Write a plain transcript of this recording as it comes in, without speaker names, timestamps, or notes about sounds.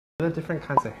What are the different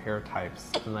kinds of hair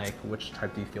types, and like which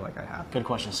type do you feel like I have? Good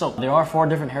question. So there are 4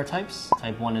 different hair types.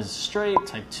 Type 1 is straight,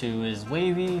 type 2 is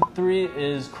wavy, 3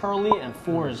 is curly, and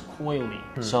 4 is coily.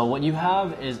 So what you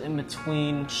have is in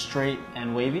between straight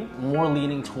and wavy, more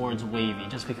leaning towards wavy,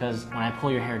 just because when I pull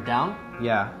your hair down,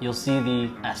 Yeah. you'll see the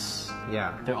S.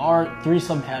 Yeah. There are 3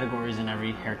 subcategories in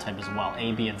every hair type as well,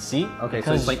 A, B, and C. Okay,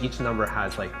 so it's like each number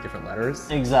has like different letters?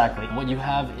 Exactly. What you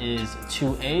have is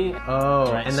 2A.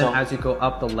 Oh, right? and then as you go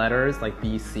up the letters, like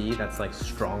B, C, that's like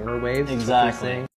stronger waves? Exactly.